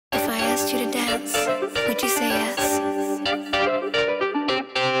asked you to dance, would you say yes?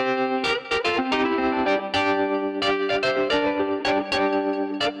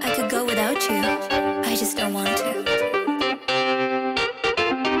 I could go without you, I just don't want to.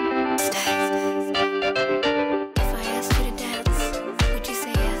 Stay. If I asked you to dance, would you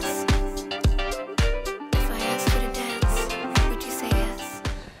say yes? If I asked you to dance, would you say yes?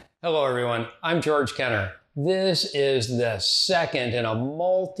 Hello everyone, I'm George Kenner. This is the second in a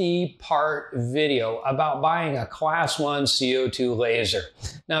multi-part video about buying a Class 1 CO2 laser.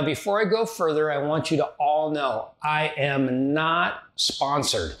 Now before I go further, I want you to all know I am not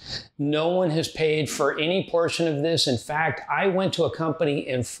sponsored. No one has paid for any portion of this. In fact, I went to a company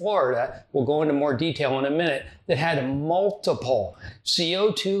in Florida, we'll go into more detail in a minute, that had multiple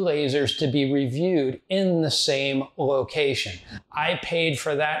CO2 lasers to be reviewed in the same location. I paid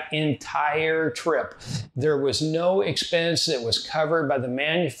for that entire trip. There was no expense that was covered by the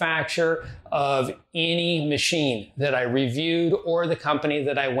manufacturer of any machine that I reviewed or the company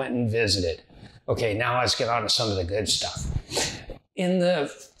that I went and visited. Okay, now let's get on to some of the good stuff. In the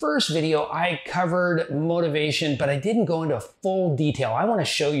first video, I covered motivation, but I didn't go into full detail. I want to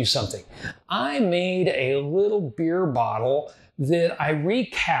show you something. I made a little beer bottle that I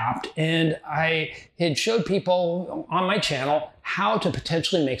recapped, and I had showed people on my channel how to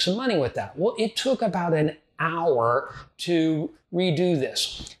potentially make some money with that. Well, it took about an hour to redo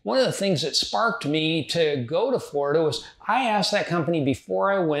this. One of the things that sparked me to go to Florida was I asked that company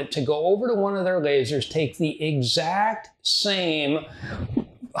before I went to go over to one of their lasers, take the exact same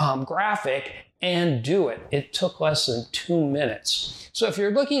graphic and do it. It took less than 2 minutes. So if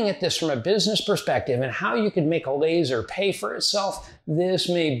you're looking at this from a business perspective and how you could make a laser pay for itself, this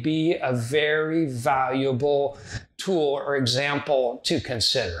may be a very valuable tool or example to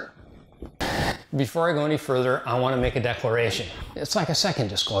consider. Before I go any further, I want to make a declaration. It's like a second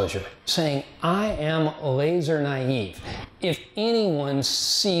disclosure, saying I am laser naive. If anyone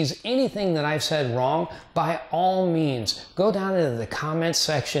sees anything that I've said wrong, by all means, go down into the comments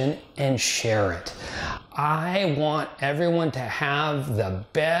section and share it. I want everyone to have the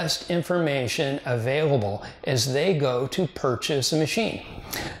best information available as they go to purchase a machine.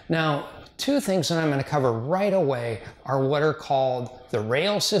 Now, two things that I'm going to cover right away are what are called the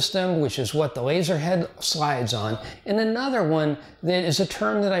rail system, which is what the laser head slides on, and another one that is a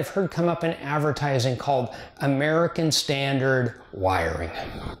term that I've heard come up in advertising called American Standard wiring.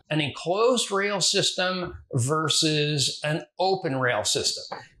 An enclosed rail system versus an open rail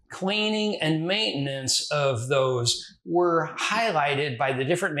system. Cleaning and maintenance of those were highlighted by the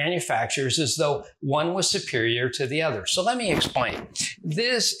different manufacturers as though one was superior to the other. So let me explain.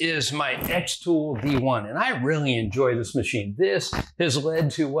 This is my X-Tool D1, and I really enjoy this machine. This has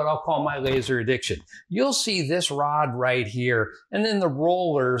led to what I'll call my laser addiction. You'll see this rod right here, and then the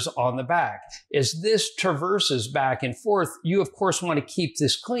rollers on the back. As this traverses back and forth, you of course want to keep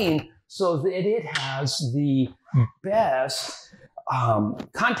this clean so that it has the best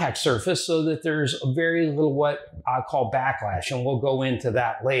contact surface so that there's very little what I call backlash, and we'll go into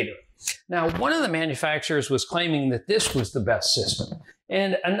that later. Now, one of the manufacturers was claiming that this was the best system,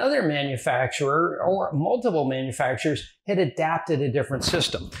 and another manufacturer or multiple manufacturers had adapted a different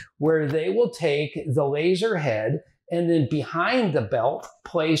system where they will take the laser head and then behind the belt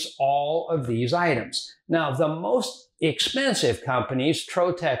place all of these items. Now, the most expensive companies,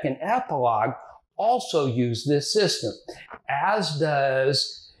 Trotec and Epilog, also use this system, as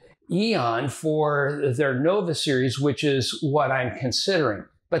does Aeon for their Nova series, which is what I'm considering.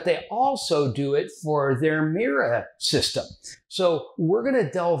 But they also do it for their Mira system. So we're going to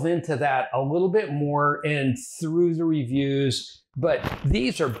delve into that a little bit more and through the reviews, but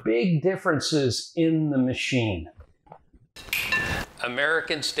these are big differences in the machine.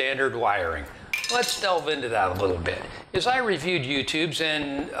 American Standard wiring. Let's delve into that a little bit. As I reviewed YouTubes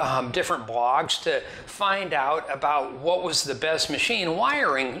and different blogs to find out about what was the best machine,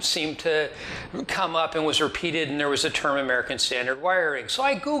 wiring seemed to come up and was repeated, and there was a term American Standard wiring. So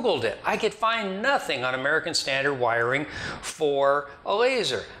I Googled it. I could find nothing on American Standard wiring for a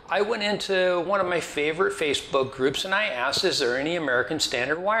laser. I went into one of my favorite Facebook groups and I asked, is there any American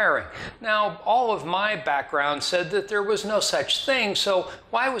Standard wiring? Now, all of my background said that there was no such thing, so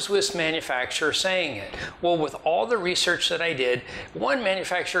why was this manufacturer saying it? Well, with all the research that I did, one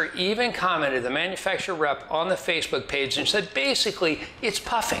manufacturer even commented, the manufacturer rep on the Facebook page, and said basically it's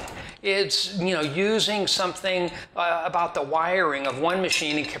puffing. It's, using something about the wiring of one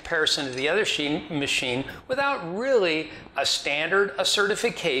machine in comparison to the other machine without really a standard, a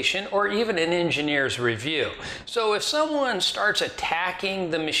certification, or even an engineer's review. So if someone starts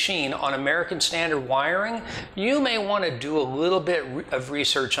attacking the machine on American standard wiring, you may want to do a little bit of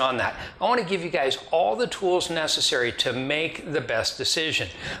research on that. I want to give you guys all the tools necessary to make the best decision.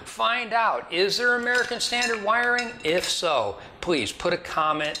 Find out, is there American standard wiring? If so, please put a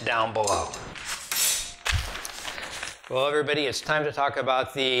comment down below. Well, everybody, it's time to talk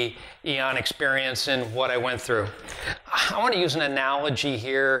about the Aeon Experience and what I went through. I want to use an analogy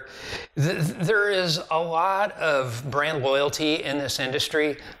here. There is a lot of brand loyalty in this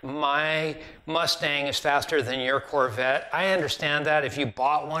industry. My Mustang is faster than your Corvette. I understand that. If you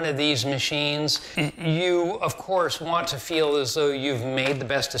bought one of these machines, you, of course, want to feel as though you've made the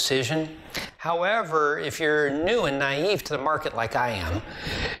best decision. However, if you're new and naive to the market like I am,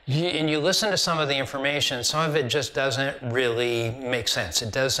 and you listen to some of the information, some of it just doesn't really make sense.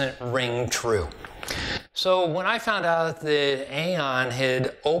 It doesn't ring true. So when I found out that Aeon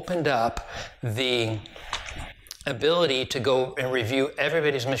had opened up the ability to go and review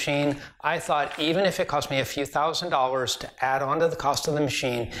everybody's machine, I thought even if it cost me a few $1,000s to add on to the cost of the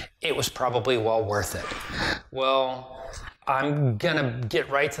machine, it was probably well worth it. Well, I'm gonna get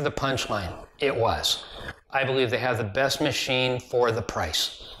right to the punchline. It was. I believe they have the best machine for the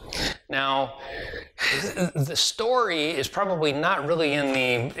price. Now, the story is probably not really in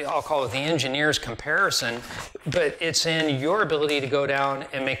the, I'll call it the engineer's comparison, but it's in your ability to go down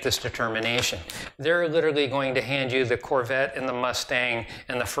and make this determination. They're literally going to hand you the Corvette and the Mustang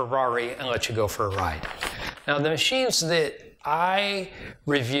and the Ferrari and let you go for a ride. Now, the machines that I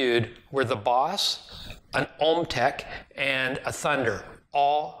reviewed were the Boss, an Omtech, and a Thunder.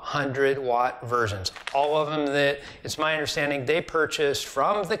 All 100-watt versions. All of them that, it's my understanding, they purchased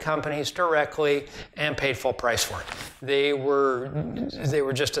from the companies directly and paid full price for it. They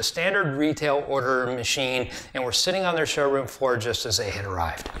were just a standard retail order machine and were sitting on their showroom floor just as they had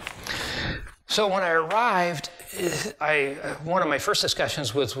arrived. So when I arrived, one of my first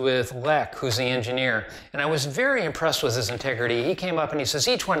discussions was with Lek, who's the engineer, and I was very impressed with his integrity. He came up and he says,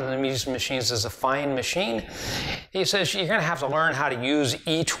 each one of these machines is a fine machine. He says, you're gonna have to learn how to use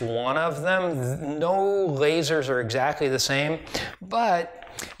each one of them. No lasers are exactly the same, but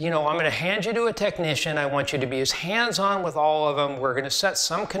I'm going to hand you to a technician. I want you to be as hands-on with all of them. We're going to set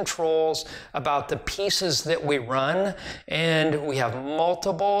some controls about the pieces that we run, and we have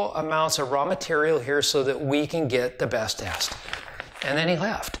multiple amounts of raw material here so that we can get the best test. And then he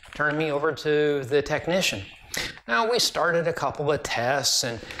left, turned me over to the technician. Now, we started a couple of tests,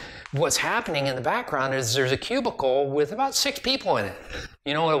 and what's happening in the background is there's a cubicle with about 6 people in it.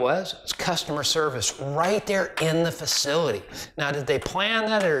 You know what it was? It's customer service right there in the facility. Now, did they plan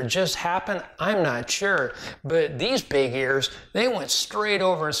that or it just happened? I'm not sure. But these big ears, they went straight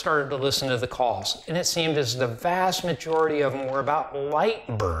over and started to listen to the calls. And it seemed as the vast majority of them were about light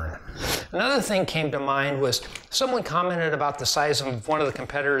burn. Another thing came to mind was someone commented about the size of one of the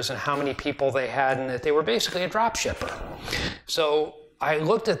competitors and how many people they had and that they were basically a drop shipper. So I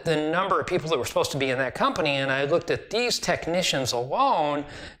looked at the number of people that were supposed to be in that company, and I looked at these technicians alone,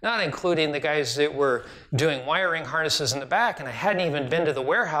 not including the guys that were doing wiring harnesses in the back, and I hadn't even been to the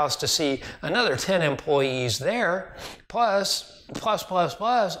warehouse to see another 10 employees there. Plus,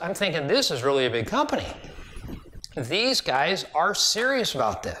 I'm thinking this is really a big company. These guys are serious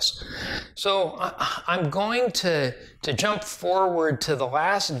about this. So I'm going to jump forward to the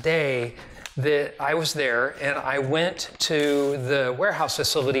last day that I was there, and I went to the warehouse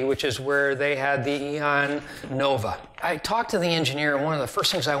facility, which is where they had the Aeon Nova. I talked to the engineer, and one of the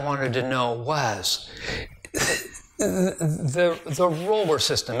first things I wanted to know was the roller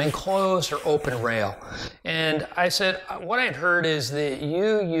system, enclosed or open rail. And I said, what I'd heard is that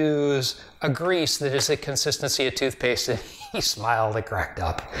you use a grease that is the consistency of toothpaste. And he smiled and cracked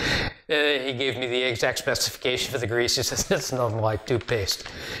up. He gave me the exact specification for the grease. He said, it's nothing like toothpaste.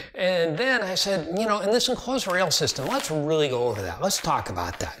 And then I said, in this enclosed rail system, let's really go over that. Let's talk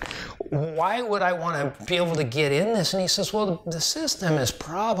about that. Why would I want to be able to get in this? And he says, well, the system is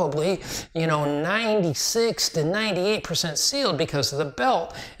probably, 96 to 98% sealed because of the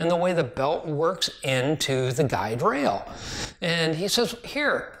belt and the way the belt works into the guide rail. And he says,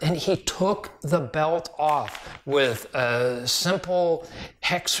 here. And he took the belt off with a simple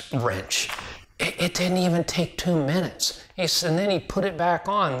hex wrench. It didn't even take 2 minutes. And then he put it back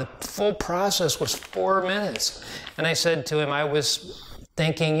on. The full process was 4 minutes. And I said to him, I was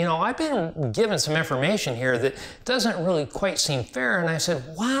thinking, you know, I've been given some information here that doesn't really quite seem fair. And I said,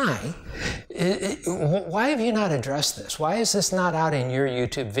 why? Why have you not addressed this? Why is this not out in your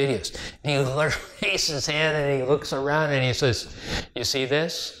YouTube videos? And he raises his hand and he looks around and he says, you see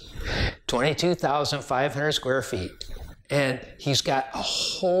this? 22,500 square feet. And he's got a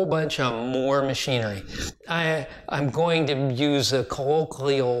whole bunch of more machinery. I'm going to use a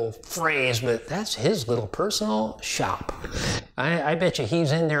colloquial phrase, but that's his little personal shop. I bet you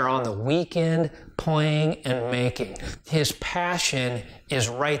he's in there on the weekend playing and making. His passion is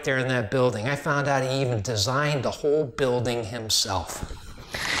right there in that building. I found out he even designed the whole building himself.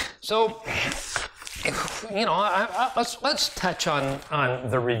 So, you know, let's touch on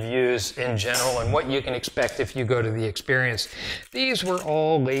the reviews in general and what you can expect if you go to the Experience. These were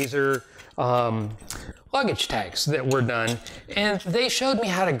all laser luggage tags that were done, and they showed me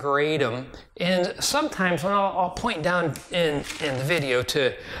how to grade them. And sometimes, and I'll point down in the video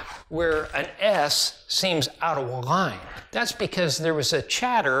to where an S seems out of line. That's because there was a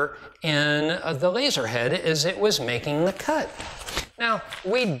chatter in the laser head as it was making the cut. Now,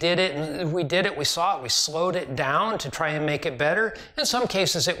 we did it, we saw it, we slowed it down to try and make it better. In some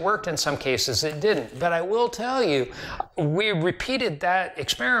cases it worked, in some cases it didn't. But I will tell you, we repeated that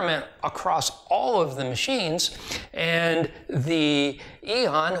experiment across all of the machines, and the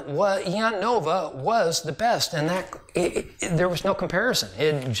Aeon Nova was the best, and there was no comparison.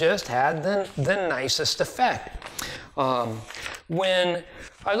 It just had the nicest effect. When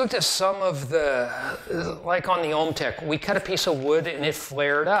I looked at some of the, like on the Omtech, we cut a piece of wood and it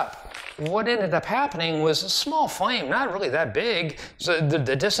flared up. What ended up happening was a small flame, not really that big. So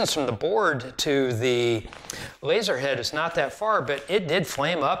the distance from the board to the laser head is not that far, but it did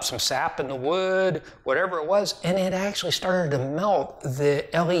flame up, some sap in the wood, whatever it was, and it actually started to melt the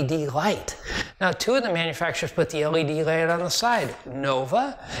LED light. Now, two of the manufacturers put the LED light on the side,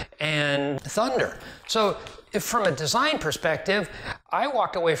 Nova and Thunder. So from a design perspective, I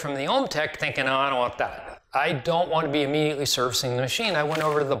walked away from the Omtech thinking, oh, I don't want that. I don't want to be immediately servicing the machine. I went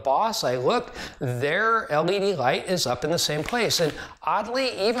over to the Boss, I looked, their LED light is up in the same place. And oddly,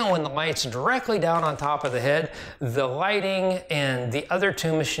 even when the light's directly down on top of the head, the lighting and the other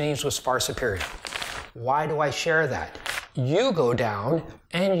two machines was far superior. Why do I share that? You go down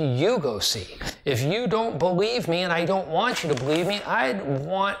and you go see. If you don't believe me, and I don't want you to believe me, I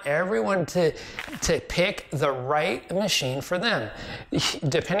want everyone to pick the right machine for them.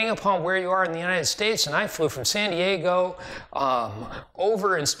 Depending upon where you are in the United States, and I flew from San Diego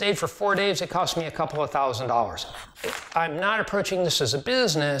over and stayed for 4 days, it cost me a couple of $1,000s. I'm not approaching this as a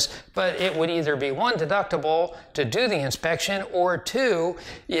business, but it would either be one, deductible to do the inspection, or two,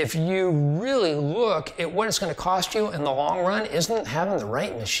 if you really look at what it's going to cost you in the long run, isn't having the right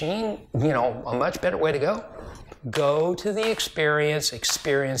machine, you know, a much better way to go? Go to the Experience,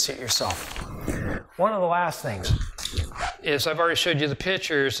 experience it yourself. One of the last things is, I've already showed you the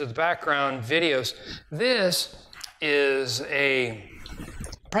pictures of the background videos. This is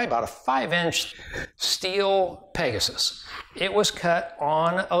probably about a 5-inch steel Pegasus. It was cut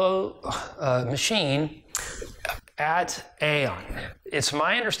on a machine at Aeon. It's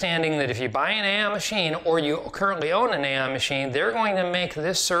my understanding that if you buy an Aeon machine, or you currently own an Aeon machine, they're going to make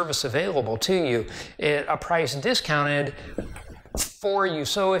this service available to you at a price discounted for you.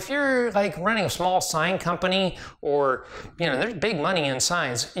 So if you're like running a small sign company, or, you know, there's big money in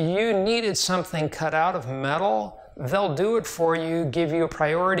signs, you needed something cut out of metal, they'll do it for you, give you a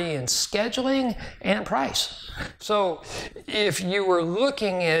priority in scheduling and price. So if you were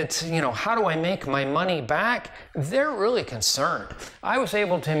looking at, you know, how do I make my money back, they're really concerned. I was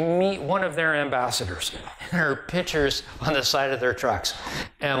able to meet one of their ambassadors, her pictures on the side of their trucks,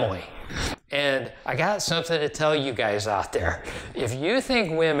 Emily. And I got something to tell you guys out there. If you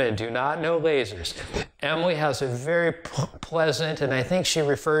think women do not know lasers, Emily has a very pleasant, and I think she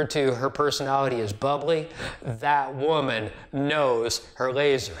referred to her personality as bubbly. That woman knows her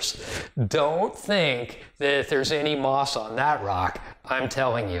lasers. Don't think that there's any moss on that rock. I'm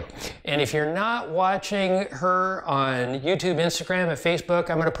telling you. And if you're not watching her on YouTube, Instagram, and Facebook,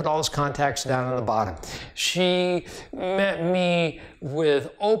 I'm going to put all those contacts down on the bottom. She met me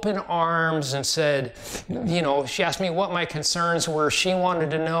with open arms and said, you know, she asked me what my concerns were. She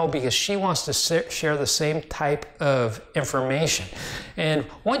wanted to know because she wants to share the same type of information. And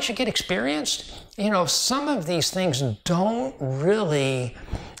once you get experienced, you know, some of these things don't really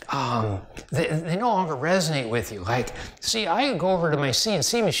they no longer resonate with you. Like, see, I go over to my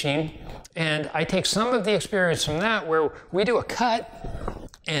CNC machine and I take some of the experience from that, where we do a cut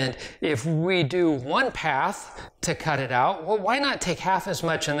And if we do one path to cut it out, well, why not take half as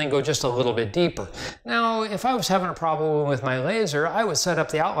much and then go just a little bit deeper? Now, if I was having a problem with my laser, I would set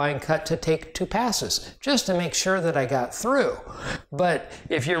up the outline cut to take 2 passes, just to make sure that I got through. But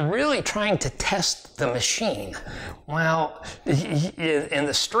if you're really trying to test the machine, well, in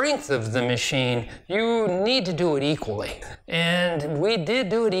the strength of the machine, you need to do it equally. And we did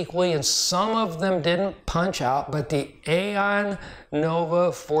do it equally, and some of them didn't punch out, but the Aeon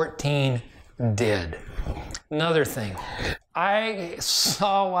Nova 14 did. Another thing, I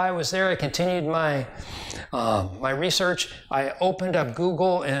saw while I was there, I continued my research. I opened up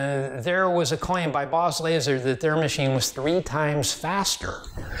Google, and there was a claim by Boss Laser that their machine was 3 times faster.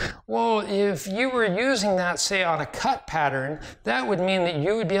 Well, if you were using that, say, on a cut pattern, that would mean that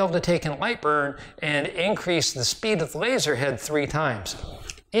you would be able to take in light burn and increase the speed of the laser head 3 times.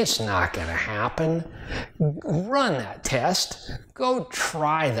 It's not going to happen. Run that test. Go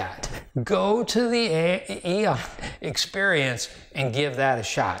try that. Go to the Aeon Experience and give that a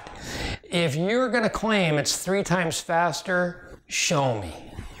shot. If you're going to claim it's 3 times faster, show me.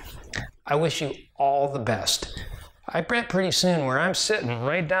 I wish you all the best. I bet pretty soon where I'm sitting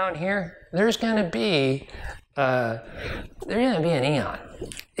right down here, there's going to be an Aeon.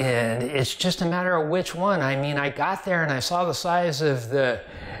 And it's just a matter of which one. I mean, I got there and I saw the size of the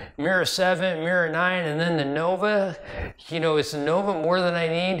Mira 7, Mira 9, and then the Nova. You know, is the Nova more than I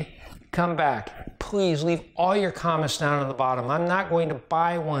need? Come back. Please leave all your comments down at the bottom. I'm not going to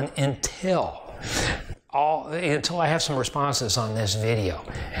buy one until I have some responses on this video.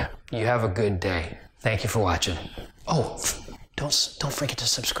 You have a good day. Thank you for watching. Oh, don't forget to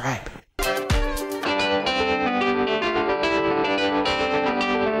subscribe.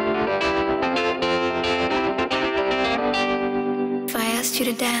 If I asked you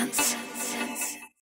to dance,